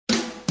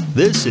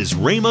This is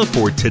Rhema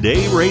for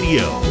Today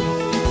Radio.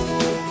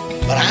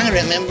 But I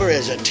remember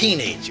as a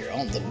teenager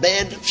on the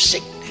bed of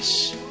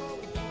sickness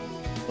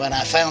when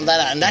I found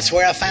that out, and that's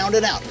where I found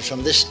it out, was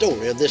from this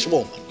story of this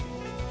woman.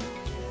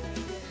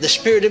 The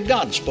Spirit of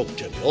God spoke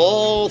to me.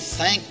 Oh,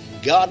 thank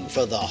God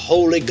for the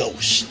Holy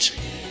Ghost.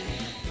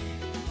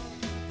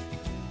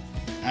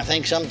 I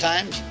think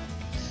sometimes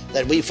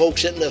that we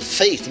folks in the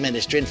faith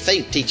ministry and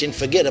faith teaching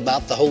forget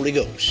about the Holy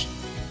Ghost.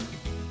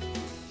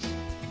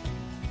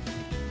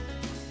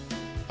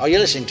 Are you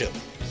listening to me?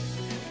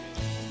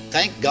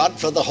 Thank God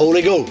for the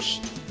Holy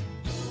Ghost.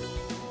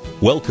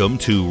 Welcome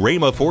to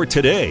Rhema for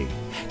Today.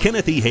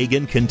 Kenneth E.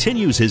 Hagin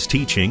continues his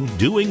teaching,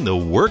 Doing the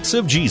Works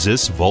of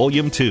Jesus,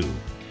 Volume 2.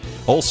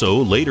 Also,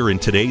 later in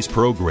today's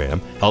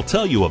program, I'll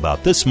tell you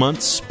about this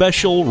month's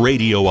special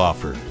radio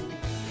offer.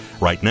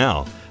 Right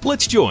now,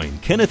 let's join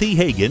Kenneth E.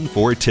 Hagin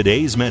for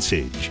today's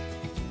message.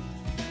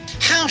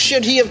 How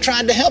should he have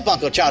tried to help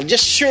Uncle Charlie?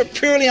 Just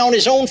purely on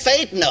his own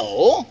faith?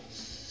 No.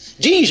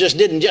 Jesus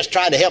didn't just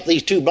try to help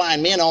these two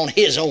blind men on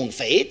his own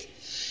faith.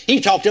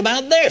 He talked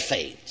about their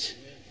faith.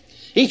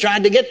 He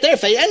tried to get their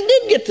faith, and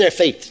did get their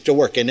faith to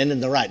working in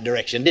the right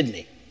direction, didn't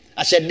he?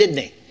 I said, didn't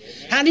he?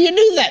 How do you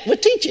do that? With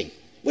teaching.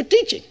 With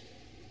teaching.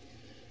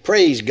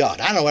 Praise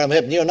God. I don't know whether I'm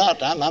helping you or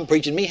not. I'm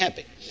preaching me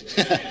happy.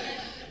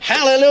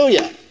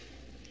 Hallelujah.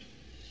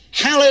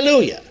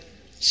 Hallelujah.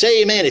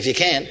 Say amen if you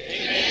can.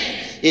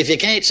 Amen. If you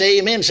can't say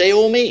amen, say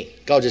oh me.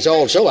 Because it's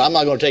all so. I'm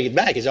not going to take it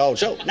back. It's all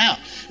so.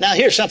 Now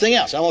here's something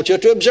else. I want you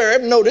to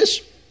observe,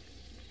 notice.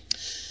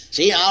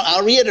 See,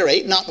 I'll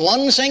reiterate, not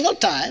one single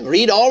time.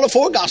 Read all the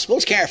four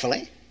Gospels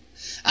carefully.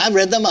 I've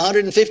read them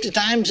 150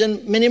 times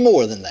and many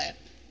more than that.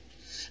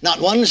 Not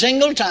one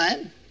single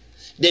time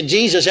did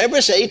Jesus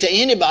ever say to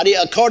anybody,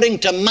 according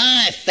to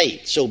my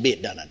faith, so be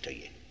it done unto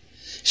you.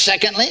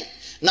 Secondly,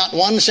 not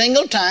one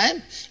single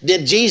time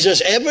did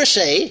Jesus ever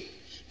say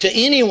to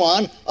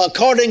anyone,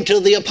 according to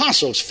the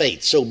apostles'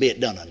 faith, so be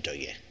it done unto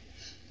you.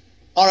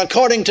 Or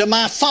according to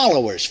my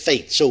followers'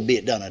 faith, so be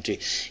it done unto you.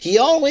 He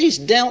always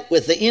dealt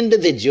with the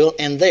individual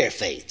and their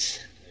faith.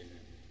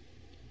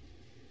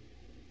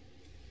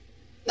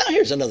 Now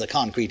here's another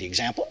concrete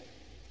example.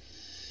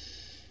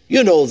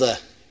 You know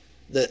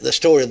the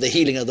story of the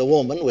healing of the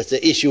woman with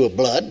the issue of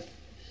blood.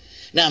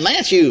 Now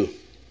Matthew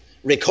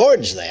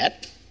records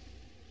that.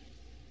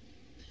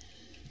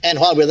 And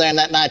while we're there in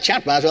that 9th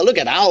chapter, might as well look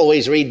at it. I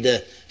always read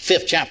the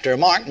 5th chapter of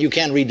Mark. You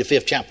can read the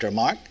 5th chapter of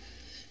Mark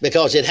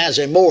because it has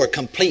a more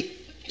complete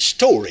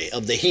story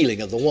of the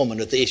healing of the woman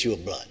with the issue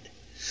of blood.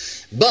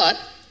 But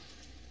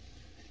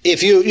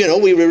if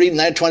we were reading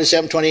there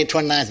 27, 28,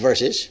 29th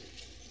verses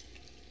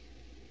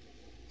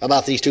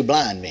about these two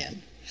blind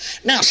men.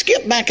 Now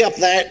skip back up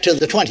there to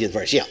the 20th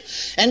verse. Yeah.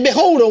 And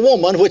behold, a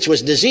woman which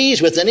was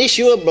diseased with an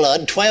issue of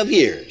blood 12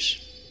 years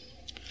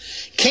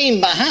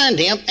came behind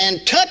him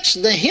and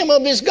touched the hem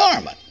of his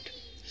garment.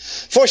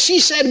 For she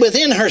said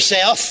within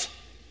herself,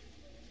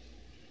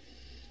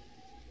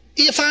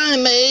 if I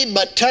may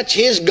but touch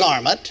his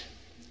garment,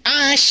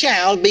 I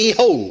shall be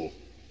whole.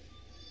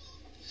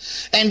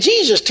 And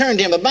Jesus turned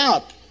him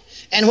about,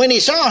 and when he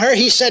saw her,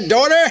 he said,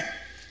 daughter,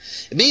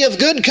 be of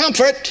good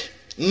comfort,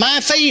 my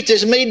faith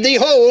has made thee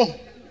whole.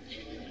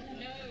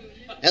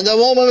 And the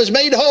woman was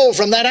made whole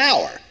from that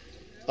hour.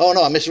 Oh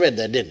no, I misread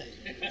that, didn't I?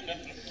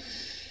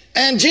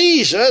 And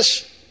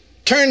Jesus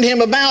turned him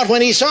about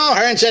when he saw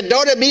her and said,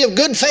 daughter, be of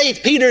good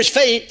faith. Peter's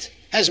faith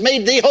has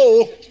made thee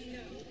whole.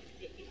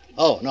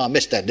 Oh, no, I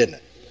missed that, didn't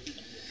I?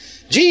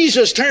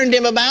 Jesus turned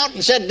him about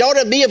and said,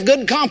 daughter, be of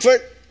good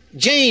comfort.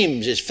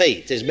 James's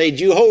faith has made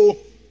you whole.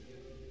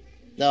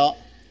 No,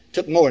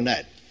 took more than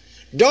that.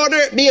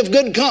 Daughter, be of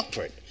good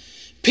comfort.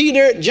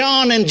 Peter,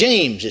 John, and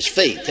James's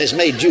faith has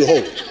made you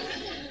whole.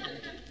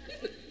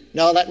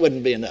 No, that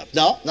wouldn't be enough.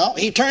 No,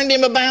 he turned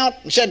him about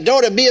and said,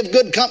 daughter, be of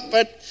good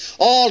comfort.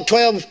 All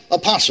 12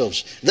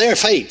 apostles, their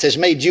faith has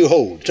made you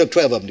whole. It took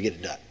 12 of them to get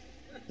it done.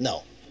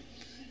 No,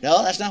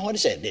 that's not what he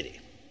said, did he?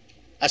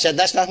 I said,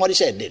 that's not what he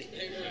said, did he?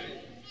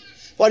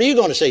 What are you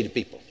going to say to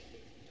people?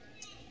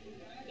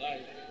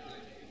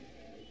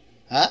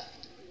 Huh?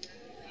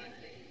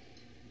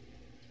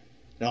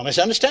 Don't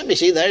misunderstand me.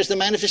 See, there's the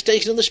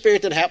manifestation of the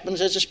Spirit that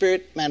happens as the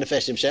Spirit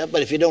manifests himself.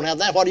 But if you don't have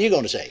that, what are you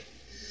going to say?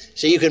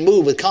 See, you can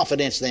move with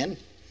confidence then.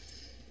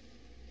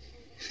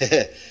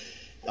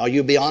 Are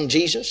you beyond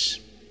Jesus?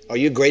 Are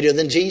you greater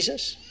than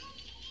Jesus?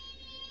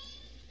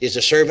 Is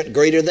the servant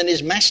greater than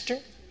his master?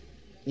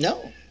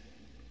 No.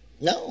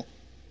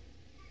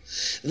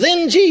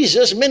 Then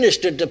Jesus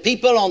ministered to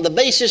people on the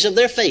basis of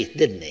their faith,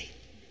 didn't he?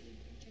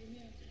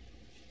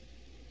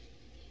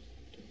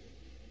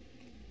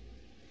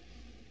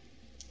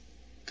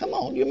 Come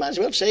on, you might as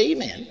well say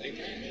amen.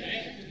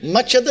 Amen.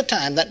 Much of the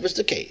time that was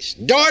the case.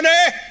 Daughter,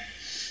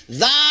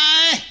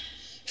 thy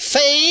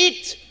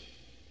faith,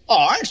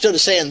 or instead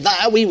of saying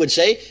thy, we would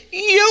say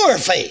your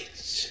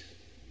faith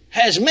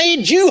has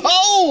made you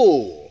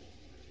whole.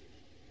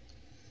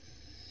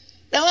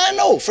 Now I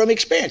know from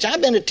experience,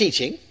 I've been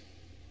teaching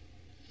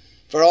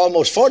for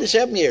almost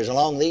 47 years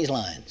along these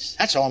lines.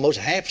 That's almost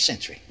a half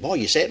century. Boy,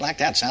 you say it like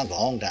that, it sounds a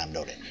long time,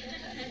 don't it?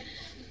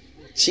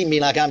 See me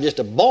like I'm just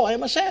a boy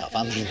myself.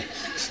 I mean,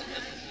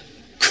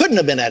 couldn't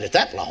have been at it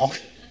that long.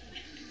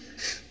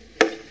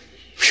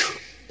 Whew,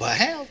 well, I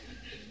have.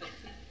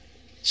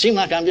 Seem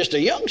like I'm just a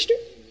youngster.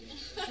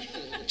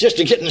 Just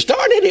a getting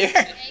started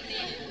here.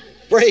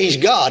 Praise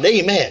God.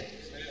 Amen.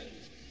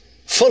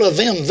 Full of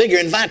vim, vigor,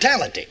 and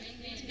vitality.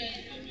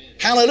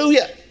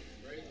 Hallelujah.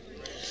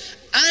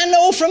 I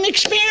know from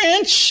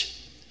experience,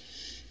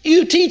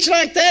 you teach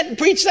like that and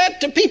preach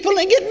that to people and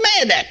they get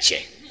mad at you.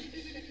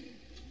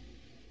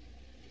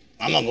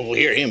 I'm not going to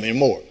hear him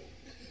anymore.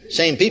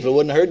 Same people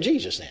wouldn't have heard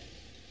Jesus then.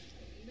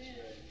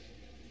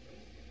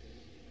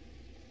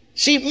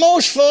 See,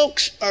 most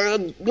folks are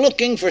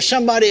looking for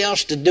somebody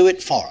else to do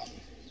it for them.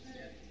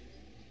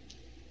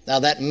 Now,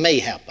 that may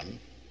happen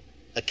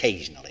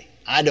occasionally.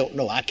 I don't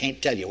know. I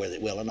can't tell you whether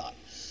it will or not.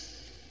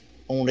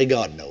 Only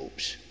God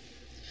knows.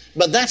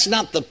 But that's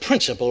not the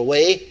principal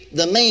way,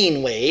 the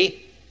main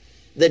way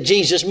that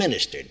Jesus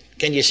ministered.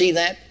 Can you see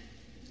that?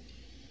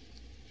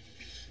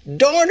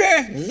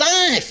 Daughter,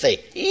 thy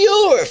faith,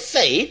 your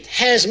faith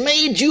has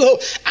made you whole.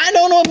 I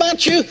don't know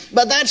about you,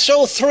 but that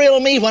so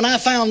thrilled me when I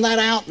found that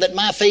out, that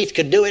my faith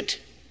could do it.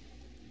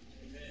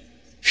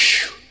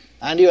 Whew,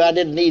 I knew I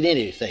didn't need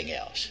anything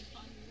else.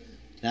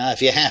 Now,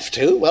 if you have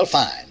to, well,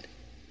 fine.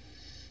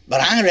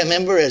 But I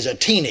remember as a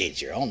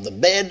teenager on the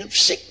bed of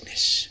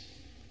sickness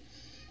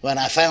when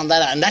I found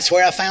that out, and that's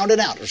where I found it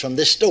out. It was from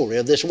this story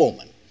of this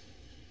woman.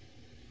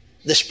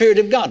 The Spirit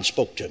of God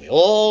spoke to me.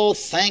 Oh,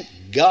 thank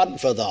God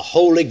for the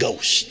Holy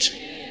Ghost.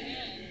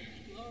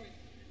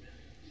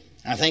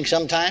 I think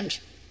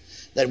sometimes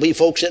that we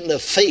folks in the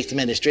faith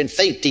ministry and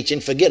faith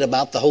teaching forget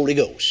about the Holy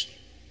Ghost.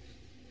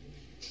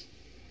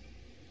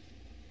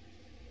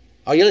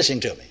 Are you listening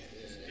to me?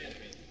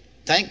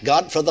 Thank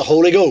God for the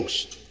Holy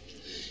Ghost.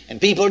 And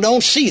people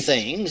don't see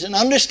things and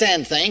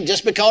understand things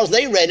just because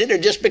they read it or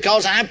just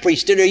because I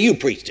preached it or you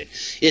preached it.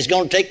 It's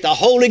going to take the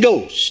Holy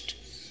Ghost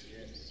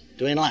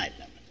to enlighten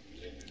them.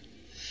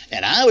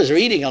 And I was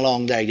reading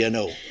along there, you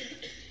know,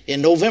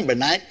 in November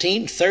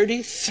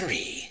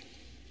 1933.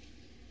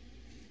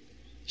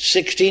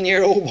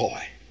 16-year-old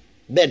boy,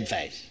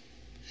 bedfast.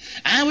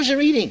 I was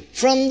reading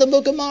from the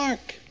book of Mark.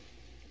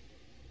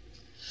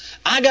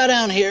 I got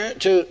down here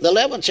to the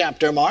 11th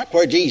chapter of Mark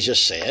where Jesus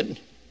said,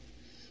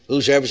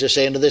 whosoever shall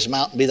say unto this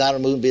mountain, be thou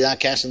removed, be thou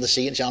cast into the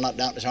sea, and shall not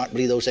doubt in his heart,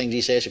 believe those things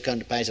he says shall come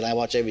to pass, and I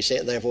watch every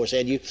said. Therefore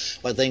said you,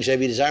 what things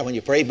soever you desire when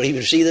you pray, believe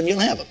you receive them, you'll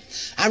have them.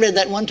 I read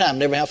that one time,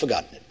 never have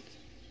forgotten it.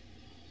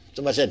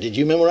 Somebody said, did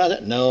you memorize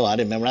that? No, I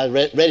didn't memorize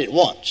it. Read it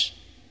once.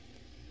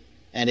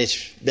 And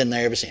it's been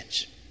there ever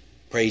since.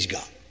 Praise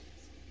God.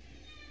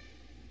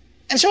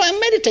 And so I'm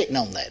meditating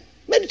on that.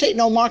 Meditating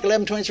on Mark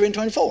 11, 23 and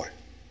 24.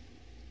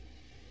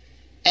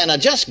 And I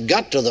just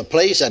got to the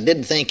place I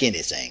didn't think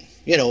anything.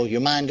 You know,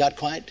 your mind got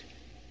quiet.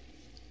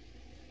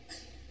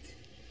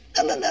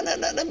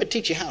 Let me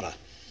teach you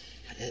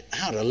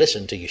how to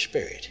listen to your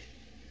spirit.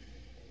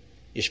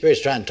 Your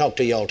spirit's trying to talk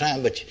to you all the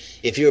time, but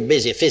if you're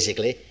busy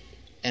physically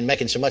and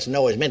making so much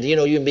noise mentally, you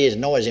know, you can be as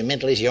noisy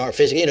mentally as you are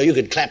physically. You know, you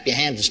could clap your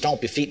hands and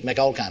stomp your feet and make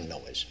all kind of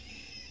noise.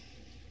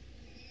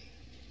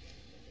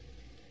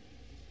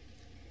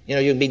 You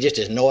know, you can be just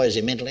as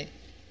noisy mentally.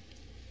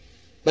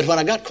 But when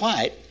I got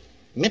quiet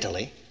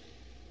mentally,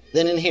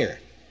 then in here,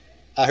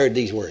 I heard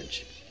these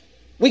words.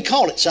 We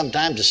call it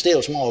sometimes a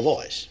still small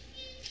voice.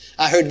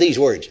 I heard these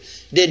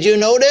words. Did you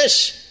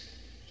notice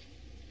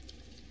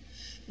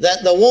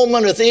that the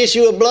woman with the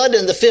issue of blood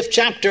in the 5th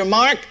chapter of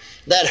Mark,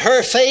 that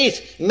her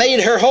faith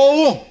made her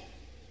whole?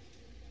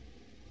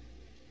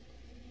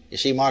 You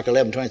see, Mark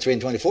 11, 23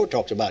 and 24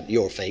 talks about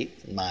your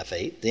faith and my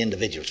faith, the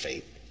individual's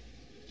faith.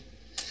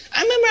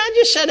 I remember I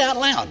just said out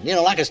loud, you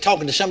know, like I was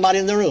talking to somebody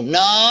in the room.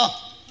 No,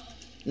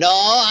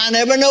 I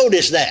never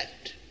noticed that.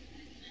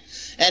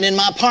 And in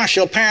my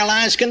partial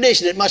paralyzed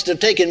condition, it must have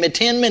taken me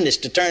 10 minutes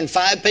to turn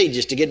 5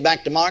 pages to get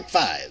back to Mark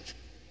 5.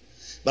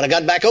 But I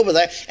got back over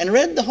there and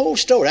read the whole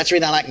story. That's the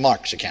reason I like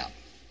Mark's account.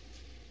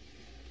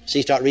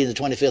 See, start reading the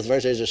 25th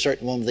verse. There's a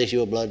certain woman with the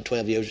issue of blood,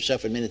 12 years, who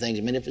suffered many things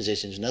and many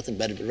physicians, nothing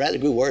better, but rather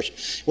grew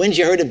worse. When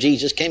she heard of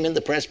Jesus, came in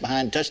the press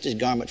behind, touched his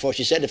garment, for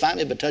she said, if I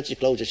may but touch his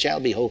clothes, it shall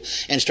be whole.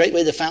 And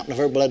straightway the fountain of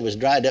her blood was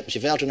dried up, and she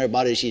felt in her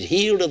body she's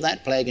healed of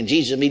that plague. And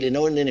Jesus, immediately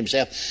knowing in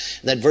himself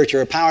that virtue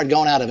or power had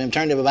gone out of him,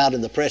 turned him about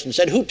in the press and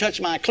said, who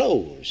touched my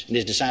clothes? And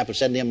his disciples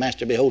said to him,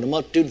 Master, behold, a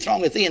multitude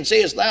throngeth thee, and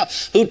sayest thou,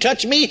 who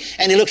touched me?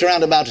 And he looked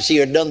around about to see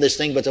who had done this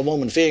thing, but the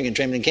woman, fearing and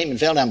trembling, came and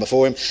fell down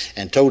before him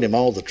and told him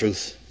all the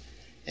truth.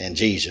 And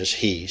Jesus,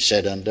 he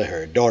said unto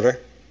her,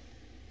 daughter,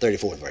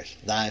 34th verse,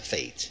 thy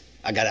faith.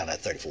 I got out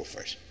of that 34th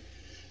verse.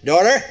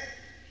 Daughter,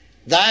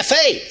 thy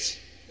faith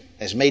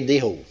has made thee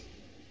whole.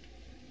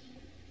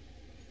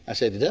 I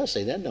said, it does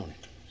say that, don't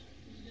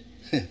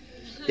it?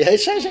 Yeah, it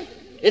says it.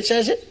 It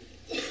says it.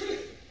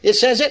 It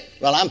says it.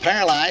 Well, I'm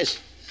paralyzed.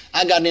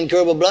 I got an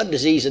incurable blood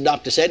disease, the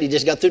doctor said. He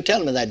just got through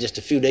telling me that just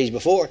a few days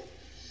before.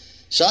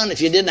 Son,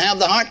 if you didn't have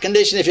the heart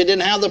condition, if you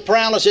didn't have the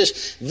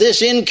paralysis,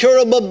 this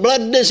incurable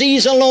blood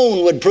disease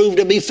alone would prove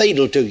to be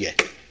fatal to you.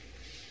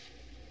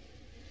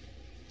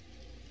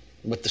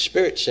 But the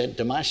Spirit said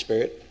to my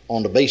spirit,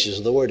 on the basis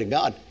of the Word of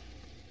God.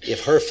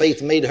 If her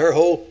faith made her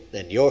whole,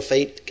 then your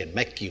faith can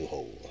make you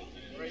whole.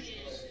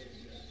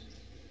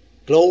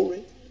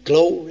 Glory,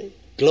 glory,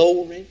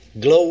 glory,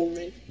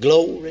 glory,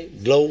 glory,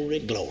 glory,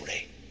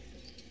 glory.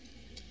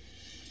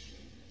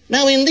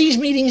 Now in these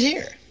meetings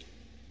here,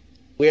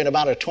 we're in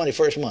about our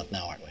 21st month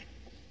now, aren't we?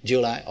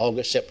 July,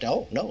 August, September.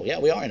 Oh, no, yeah,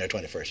 we are in our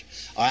 21st.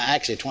 Or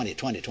actually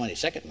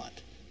 22nd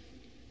month.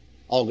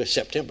 August,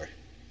 September.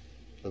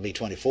 It'll be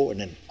 24,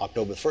 and then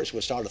October the 1st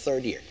we'll start a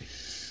third year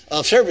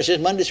of services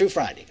Monday through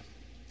Friday.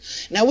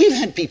 Now we've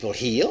had people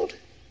healed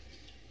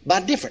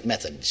by different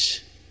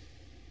methods.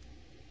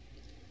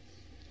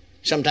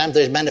 Sometimes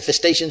there's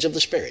manifestations of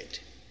the Spirit.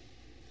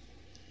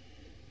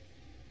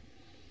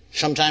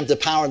 Sometimes the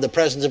power and the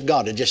presence of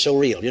God is just so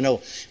real. You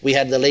know, we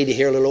had the lady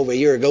here a little over a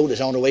year ago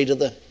that's on her way to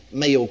the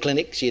Mayo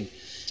Clinic. She had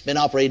been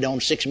operated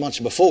on 6 months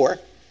before,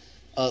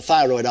 a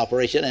thyroid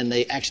operation, and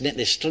they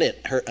accidentally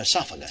slit her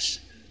esophagus.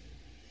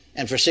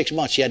 And for 6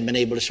 months she hadn't been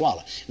able to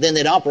swallow. Then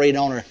they'd operated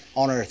on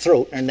her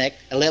throat, her neck,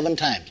 11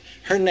 times.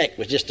 Her neck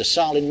was just a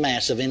solid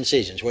mass of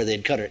incisions where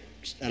they'd cut her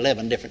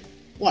 11 different,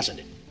 wasn't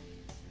it?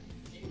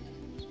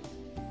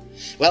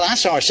 Well, I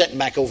saw her sitting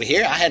back over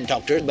here. I hadn't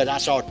talked to her, but I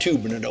saw a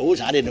tube in her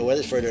nose. I didn't know whether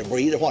it's for her to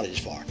breathe or what it's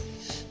for.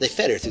 They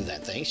fed her through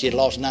that thing. She had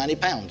lost 90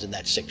 pounds in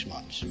that 6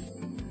 months.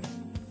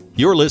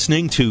 You're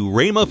listening to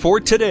Rhema for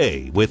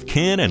Today with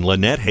Ken and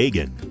Lynette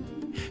Hagin.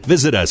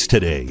 Visit us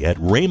today at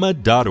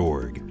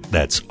rhema.org.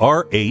 That's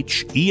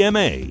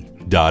RHEMA.org.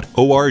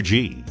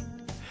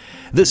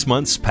 This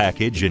month's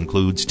package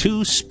includes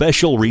 2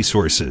 special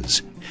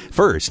resources.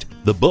 First,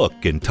 the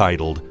book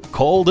entitled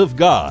Called of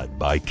God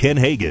by Ken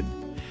Hagin.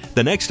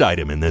 The next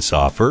item in this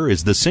offer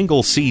is the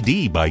single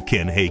CD by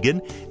Ken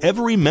Hagin,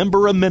 Every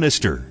Member a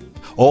Minister.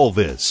 All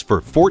this for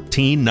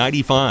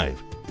 $14.95.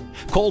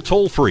 Call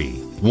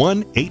toll-free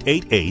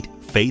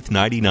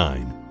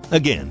 1-888-FAITH-99.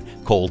 Again,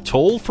 call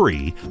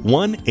toll-free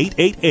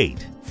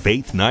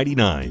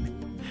 1-888-FAITH-99.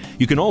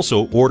 You can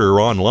also order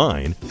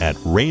online at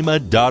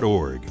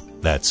rhema.org.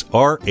 That's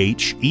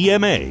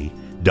RHEMA.org.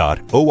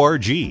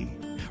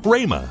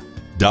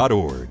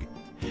 rhema.org.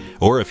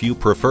 Or if you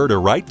prefer to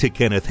write to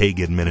Kenneth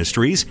Hagin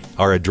Ministries,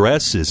 our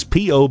address is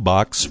P.O.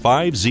 Box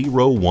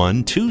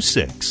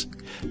 50126,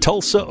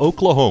 Tulsa,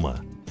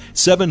 Oklahoma,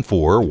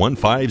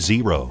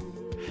 74150.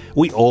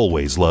 We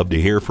always love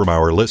to hear from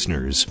our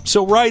listeners,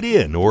 so write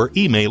in or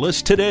email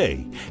us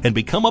today and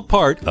become a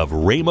part of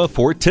Rhema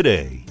for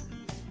Today.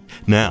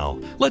 Now,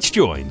 let's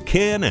join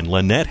Ken and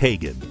Lynette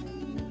Hagin.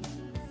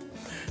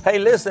 Hey,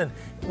 listen,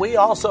 we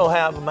also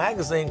have a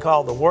magazine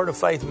called the Word of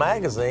Faith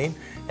Magazine,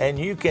 and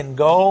you can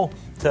go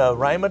to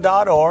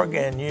rhema.org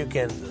and you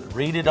can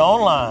read it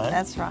online.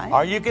 That's right.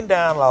 Or you can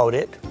download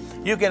it.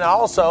 You can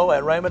also,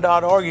 at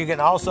rhema.org, you can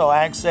also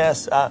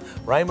access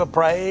Rhema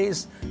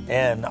Praise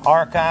and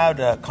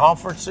archived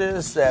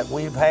conferences that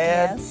we've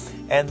had. Yes.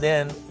 And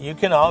then you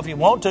can, if you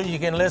want to, you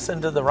can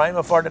listen to the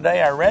Rhema for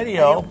Today, our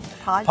radio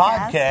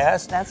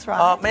podcast. That's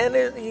right.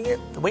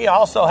 We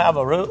also have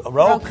a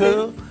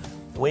Roku.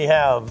 We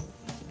have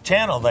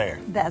channel there.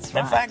 That's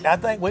right. In fact, I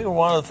think we were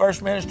one of the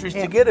first ministries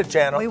to get a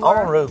channel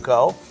on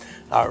Roku.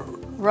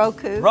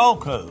 Roku.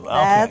 Okay.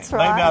 That's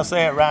right. Maybe I'll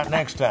say it right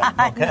next time.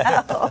 Okay.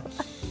 I know.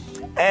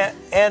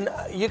 And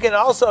you can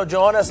also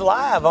join us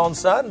live on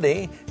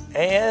Sunday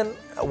and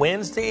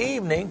Wednesday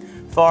evening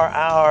for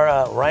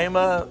our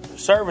Rhema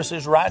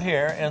services right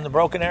here in the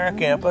Broken Arrow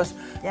campus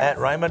at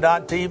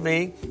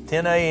rhema.tv,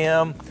 10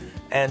 a.m.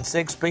 and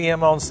 6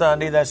 p.m. on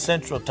Sunday. That's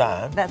Central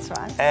Time. That's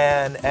right.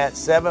 And at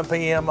 7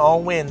 p.m.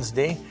 on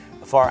Wednesday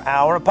for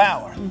Hour of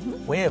Power.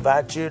 Mm-hmm. We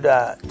invite you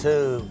to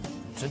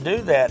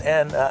do that.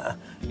 And,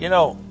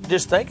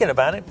 just thinking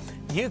about it,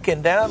 you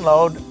can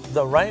download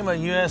the Rhema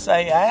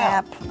USA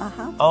app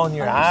on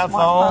your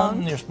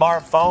iPhone, your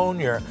smartphone,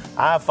 your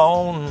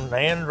iPhone,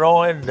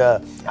 Android,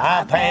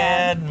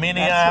 iPad,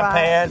 mini iPad.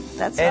 Right.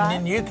 That's and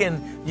right.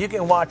 then you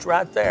can watch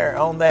right there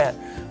on that.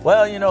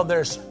 Well,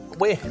 there's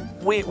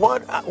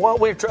what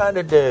we're trying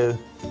to do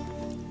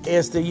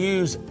is to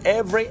use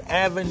every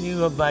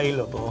avenue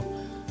available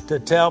to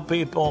tell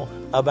people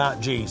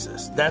about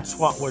Jesus. That's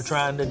what we're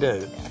trying to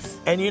do.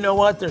 And you know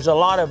what? There's a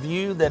lot of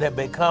you that have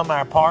become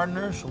our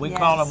partners. We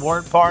call them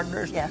word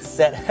partners. Yes.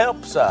 That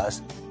helps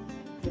us.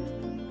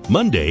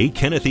 Monday,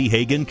 Kenneth E.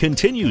 Hagin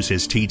continues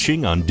his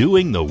teaching on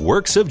Doing the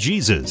Works of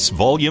Jesus,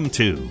 Volume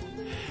 2.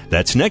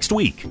 That's next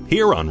week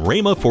here on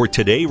Rhema for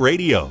Today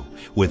Radio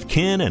with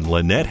Ken and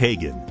Lynette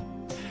Hagin.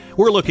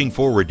 We're looking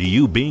forward to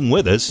you being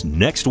with us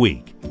next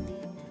week.